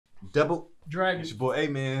Double Dragon. It's your boy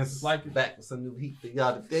AMENZ. Like it. Back with some new heat for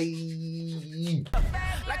y'all today.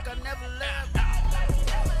 Like I never left.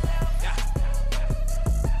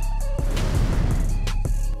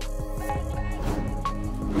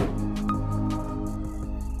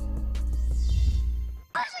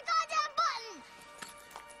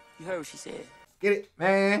 You heard what she said. Get it,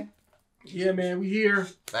 man. Yeah, man, we here.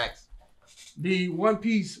 Facts. The One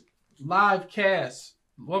Piece live cast.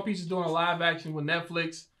 One Piece is doing a live action with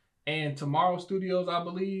Netflix and Tomorrow Studios, I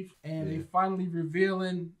believe. And they finally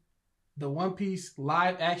revealing the One Piece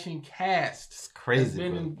live action cast. It's crazy,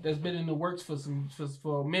 That's been in the works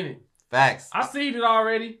for a minute. Facts. I seen it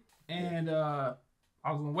already, and I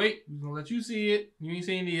was gonna wait. I was gonna let you see it. You ain't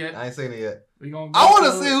seen it yet. I ain't seen it yet. We gonna I want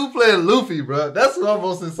to see who played Luffy, bro. That's what I'm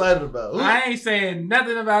most excited about. I ain't saying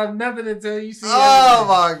nothing about nothing until you see it. Oh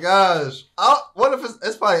my gosh. What if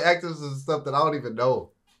it's probably actors and stuff that I don't even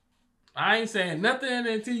know? I ain't saying nothing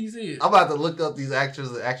until you see it. I'm about to look up these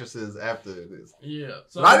actors and actresses after this. Yeah.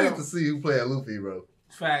 So I need to see who played Luffy, bro.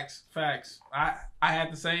 Facts. I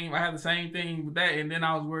had the same thing with that, and then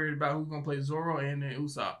I was worried about who's gonna play Zoro and then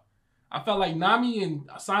Usopp. I felt like Nami and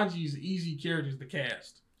Sanji is easy characters to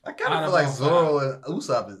cast. I kind of feel like Zoro and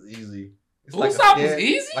Usopp is easy. It's Usopp is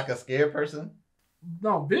easy? Like a scared person?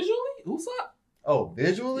 No, visually? Usopp? Oh,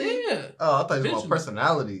 visually? Yeah. Oh, I thought you were about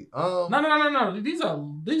personality. No. These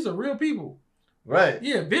are real people. Right.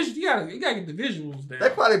 Yeah, you gotta get the visuals down. They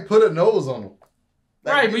probably put a nose on them.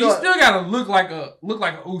 Like, right, but you still gotta look like a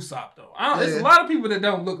Usopp though. There's a lot of people that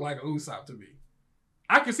don't look like a Usopp to me.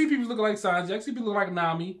 I can see people looking like Sanji. I can see people look like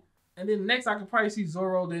Nami. And then next, I could probably see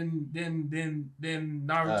Zoro, then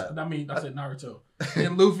Naruto. I said Naruto.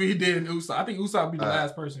 Then Luffy, then Usopp. I think Usopp would be the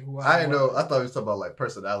last person who I didn't know. I thought we were talking about like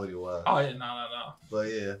personality wise. Oh yeah, no. But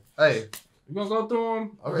yeah, hey, we're gonna go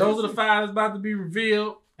through them. Those are the 5 that's about to be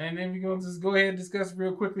revealed, and then we're gonna just go ahead and discuss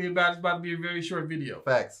real quickly about it. It's about to be a very short video.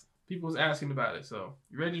 Facts. People's asking about it, so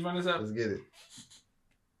you ready to run this up? Let's get it.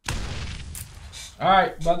 All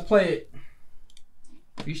right, about to play it.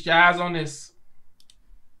 Feast your eyes on this.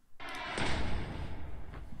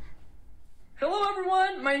 Hello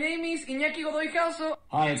everyone, my name is Iñaki Godoy Calso.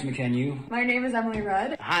 Hi, it's McKenyu. My name is Emily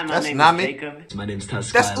Rudd. Hi, my name is Jacob. My name's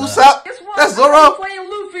Tusk. That's Usopp. That's Zoro. Playing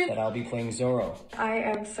Luffy. But I'll be playing Zoro. I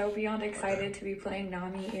am so beyond excited to be playing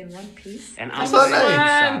Nami in One Piece. And That's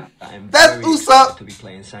Usopp. To be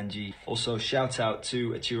playing Sanji. Also, shout out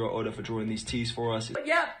to Ichiro Oda for drawing these tees for us.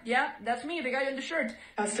 Yeah, that's me, the guy in the shirt.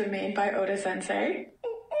 Custom made by Oda Sensei.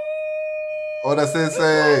 Oda Sensei.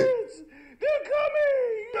 They're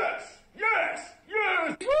coming! Yes!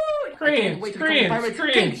 Cringe.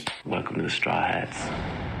 Welcome to the Straw Hats.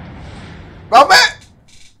 My man.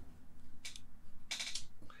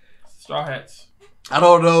 Straw Hats. I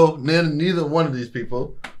don't know neither one of these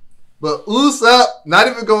people, but Usopp, not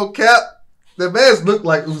even gonna cap, the man's looked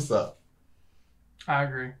like Usopp. I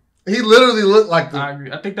agree. He literally looked like I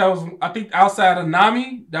agree. I think outside of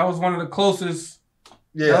Nami, that was one of the closest.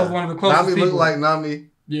 Yeah, that was one of the closest. Nami looked like Nami.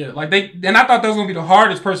 Yeah, like and I thought that was gonna be the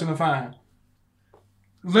hardest person to find.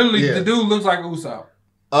 Literally, the dude looks like Usopp.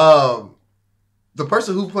 The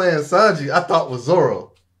person who playing Sanji, I thought was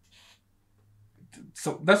Zoro.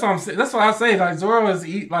 So that's what I'm saying. That's what I say. Like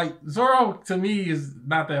Zoro to me is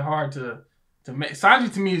not that hard to make.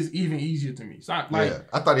 Sanji to me is even easier to me. I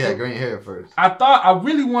thought he had green hair at first. I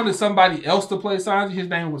really wanted somebody else to play Sanji. His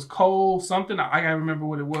name was Cole something. I gotta remember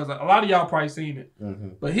what it was. Like, a lot of y'all probably seen it,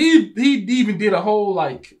 but he even did a whole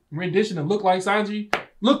like rendition that looked like Sanji.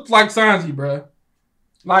 Looked like Sanji, bruh.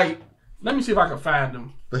 Like, let me see if I can find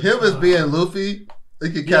him. But him as being Luffy,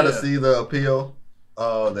 you can kind of see the appeal,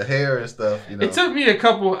 the hair and stuff. You know, it took me a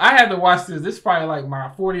couple. I had to watch this. This is probably like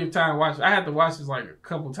my 40th time watching. I had to watch this like a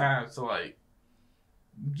couple times to like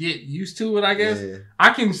get used to it. I guess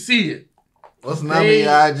I can see it. What's Nami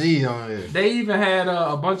IG on here? They even had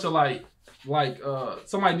a bunch of like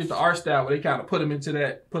somebody did the art style where they kind of put him into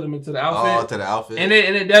the outfit. Oh, to the outfit. And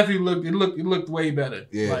it definitely looked way better.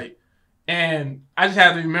 Yeah. Like, and I just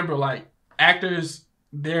have to remember, like, actors,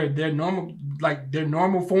 their normal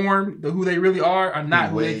form, who they really are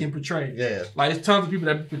not who they can portray. Yeah. Like, it's tons of people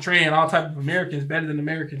that are portraying all types of Americans better than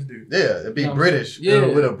Americans do. Yeah, it'd be British. Yeah.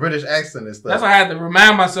 With a British accent and stuff. That's why I had to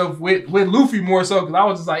remind myself with Luffy more so, because I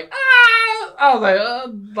was just like, I was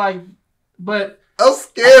like, but I'm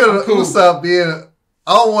scared of Usopp being,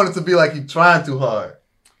 I don't want it to be like he's trying too hard.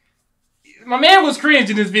 My man was cringe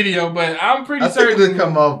in this video, but I'm pretty certain it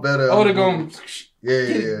come off better. Oda gonna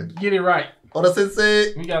get it right. Oda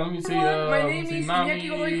Sensei. Let me see. My name is Iñaki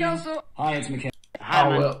Godoy Calso. Hi, it's McKenyu.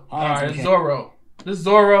 All right, it's Zoro. This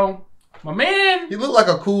Zoro, my man. He looked like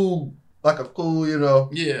a cool like a cool, you know,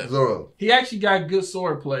 Yeah. Zoro. He actually got good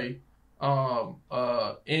swordplay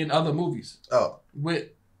in other movies. Oh.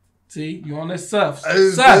 See, you on this sus.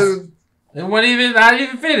 Sus. It wasn't not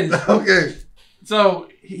even finished. Okay. So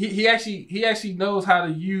he actually knows how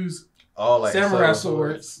to use like samurai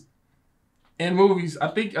swords in movies. I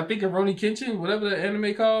think Rurouni Kenshin, whatever the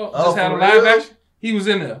anime called, just had a live action. He was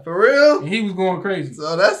in there. For real? And he was going crazy.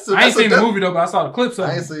 So that's I ain't seen the movie though, but I saw the clips of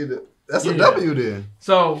it. I ain't seen it. That's a W then.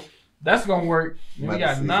 So that's gonna work. We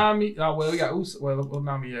got see. Nami. Oh well, we got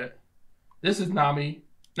Nami yet. This is Nami.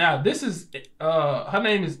 Now this is her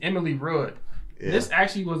name is Emily Rudd. Yeah. This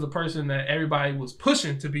actually was the person that everybody was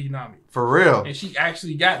pushing to be Nami. For real. And she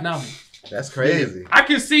actually got Nami. That's crazy. I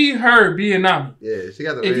can see her being Nami. Yeah, she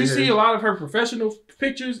got the If you see a lot of her professional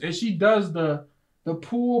pictures and she does the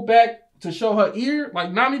pull back to show her ear,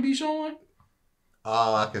 like Nami be showing.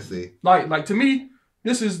 Oh, I can see. Like to me,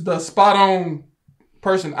 this is the spot on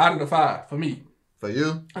person out of the 5 for me. For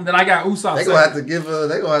you? And then I got Usopp. They gonna have to give her.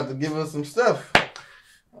 They gonna have to give her some stuff. A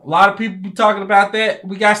lot of people be talking about that.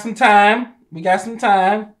 We got some time. You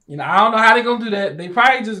know, I don't know how they gonna do that. They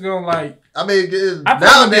probably just gonna like. I mean,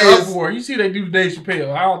 nowadays, you see, they do Dave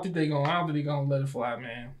Chappelle. I don't think they gonna let it fly,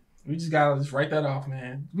 man. We just gotta write that off,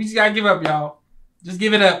 man. We just gotta give up, y'all. Just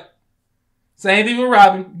give it up. Same thing with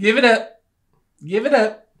Robin. Give it up.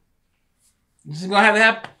 It's just gonna have to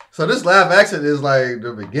happen. So this live action is like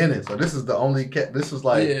the beginning. So this is the only This is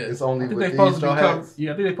like it's only with these straw hats. I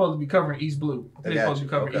think they're supposed to be covering East Blue.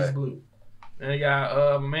 East Blue. And they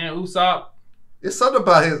got man Usopp. It's something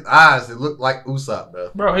about his eyes that look like Usopp, bro.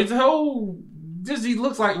 Bro, his whole he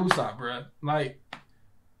looks like Usopp, bro. Like,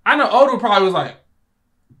 I know Oda probably was like,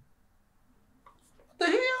 what the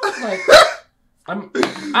hell? Like, I don't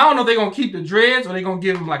know if they're gonna keep the dreads or they gonna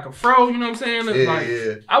give him like a fro. You know what I'm saying?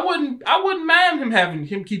 Yeah. I wouldn't mind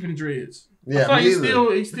him keeping dreads. Yeah, like he's still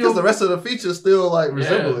because the rest of the features still like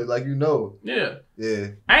resemble it, like you know. Yeah. Yeah.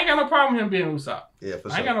 I ain't got no problem with him being Usopp. Yeah, for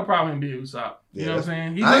sure. I ain't got no problem with him being Usopp. You know what I'm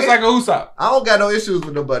saying? He looks looks like a Usopp. I don't got no issues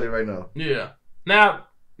with nobody right now. Yeah. Now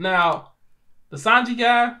the Sanji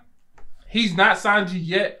guy, he's not Sanji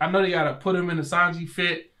yet. I know they gotta put him in the Sanji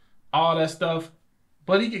fit, all that stuff.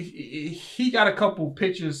 But he got a couple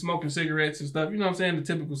pictures smoking cigarettes and stuff. You know what I'm saying? The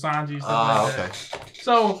typical Sanji stuff like that.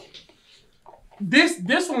 So this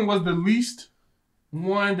one was the least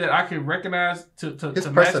one that I could recognize to his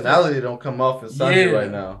personality don't come off as Sanji right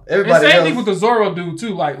now. Everybody and same else, thing with the Zoro dude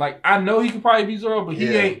too. Like I know he could probably be Zoro, but he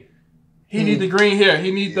ain't. He need the green hair. He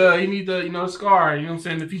need the the scar. You know what I'm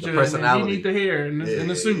saying? The future. The personality. He need the hair and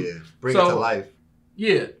the suit. Yeah. Bring it to life.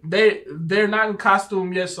 Yeah, they're not in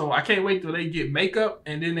costume yet, so I can't wait till they get makeup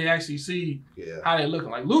and then they actually see how they looking.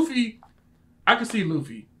 Like Luffy, I can see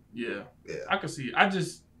Luffy. Yeah, I can see it. I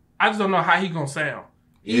just don't know how he gonna sound.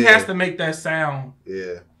 He has to make that sound.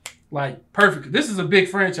 Like perfect. This is a big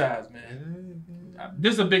franchise, man.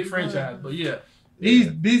 This is a big franchise, but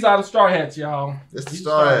these are the Straw Hats, y'all. It's the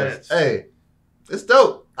Straw Hats. Hey, it's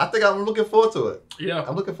dope. I think I'm looking forward to it. Yeah,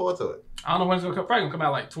 I'm looking forward to it. I don't know when it's gonna come. Probably gonna come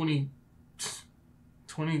out like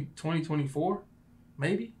 2024,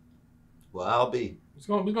 maybe. Well, I'll be. It's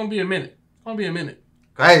gonna be a minute. It's gonna be a minute.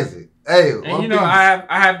 Crazy. Hey, and you know I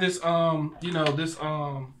have this I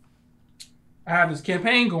have this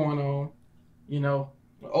campaign going on. You know,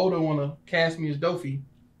 Oda wanna cast me as Dofi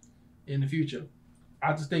in the future.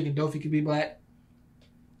 I just thinking Dofi could be black.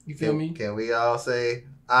 You feel me? Can we all say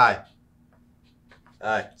aye?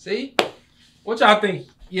 Aye. See? What y'all think?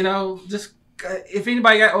 You know, just if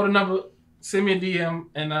anybody got Oda number, send me a DM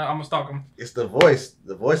and I'm gonna stalk him. It's the voice.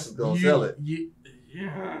 The voice is gonna sell it. Yeah.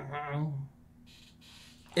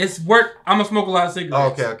 It's work. I'm gonna smoke a lot of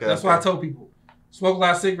cigarettes. Okay. That's why I told people. Smoke a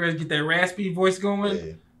lot of cigarettes, get that raspy voice going.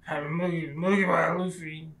 Yeah. Have a movie by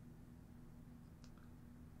Luffy.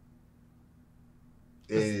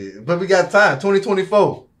 Yeah, but we got time.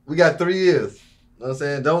 2024. We got 3 years. You know what I'm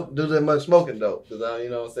saying? Don't do that much smoking though, because I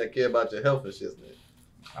don't care about your health and shit.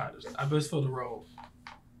 I best for the roll.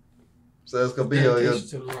 So it's gonna be you're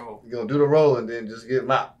gonna do the roll and then just get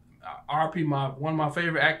mopped. RP, one of my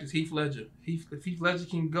favorite actors, Heath Ledger. If Heath Ledger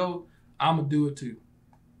can go, I'm gonna do it too.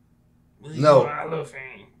 No, I love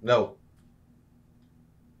him. No,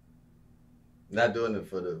 not doing it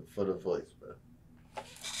for the voice, bro.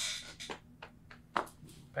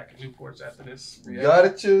 Pack of Newports after this.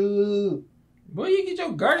 Gratitude. Boy, you get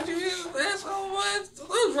your gratitude. Asshole, what's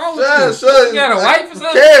wrong with you? You got a wife or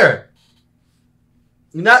something? Care.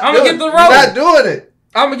 You're not. I'm gonna get the roll. You're not doing it.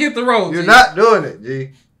 I'm gonna get the roll. You're not doing it,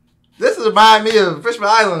 G. This is remind me of Fishman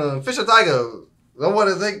Island, Fisher Tiger. I want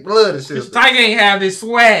to take blood and shit. Fisher Tiger ain't have this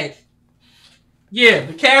swag. Yeah,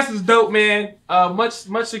 the cast is dope, man.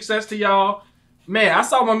 Much success to y'all. Man, I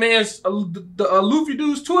saw my man's Luffy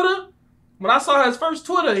dude's Twitter. When I saw his first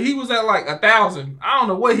Twitter, he was at like 1,000. I don't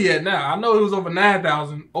know what he had now. I know it was over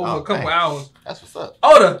 9,000 over a couple hours. That's what's up.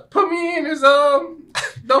 Oda, put me in his don't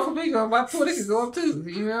forget my Twitter can go up too.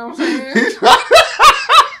 You know what I'm saying?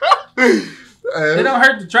 It don't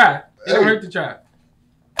hurt to try. It don't hurt to try.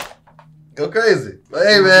 Go crazy. But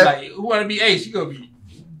hey, man. Like, who want to be Ace? You gonna be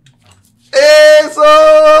Enzo!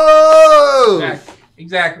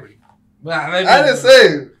 Exactly. But I didn't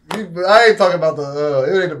say. I ain't talking about the.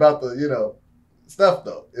 It ain't about the stuff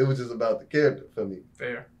though. It was just about the character for me.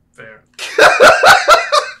 Fair.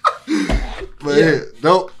 But yeah,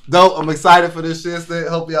 dope. I'm excited for this shit.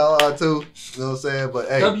 Hope y'all are too. You know what I'm saying? But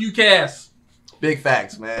hey, WCast. Big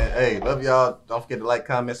facts, man. Hey, love y'all. Don't forget to like,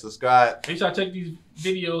 comment, subscribe. Make sure I check these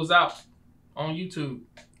videos out on YouTube,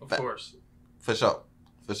 of course. For sure,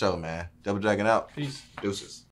 man. Double Dragon out. Peace. Deuces.